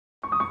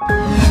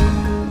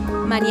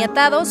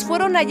Maniatados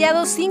fueron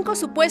hallados 5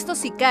 supuestos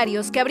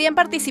sicarios que habrían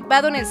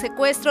participado en el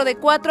secuestro de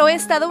 4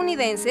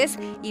 estadounidenses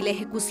y la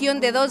ejecución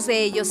de 2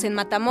 de ellos en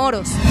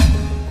Matamoros.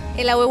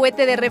 El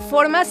ahuehuete de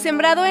Reforma,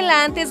 sembrado en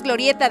la antes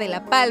glorieta de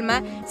La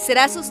Palma,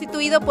 será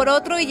sustituido por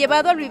otro y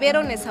llevado al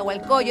vivero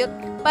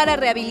Nezahualcóyotl para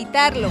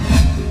rehabilitarlo.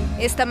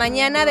 Esta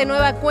mañana, de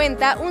nueva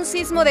cuenta, un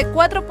sismo de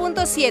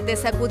 4.7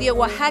 sacudió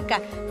Oaxaca,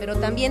 pero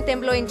también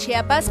tembló en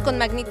Chiapas con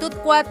magnitud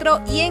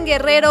 4 y en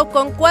Guerrero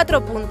con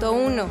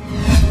 4.1.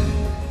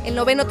 El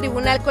noveno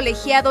tribunal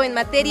colegiado en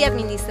materia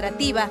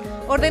administrativa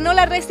ordenó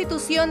la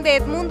restitución de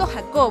Edmundo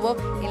Jacobo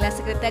en la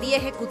Secretaría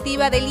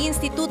Ejecutiva del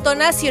Instituto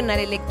Nacional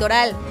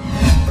Electoral.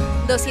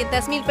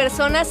 200,000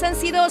 personas han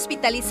sido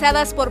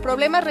hospitalizadas por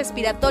problemas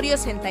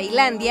respiratorios en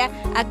Tailandia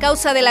a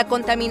causa de la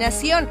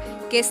contaminación,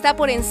 que está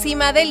por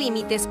encima de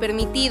límites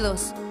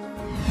permitidos.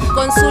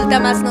 Consulta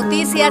más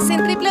noticias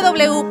en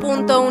www.unotv.com.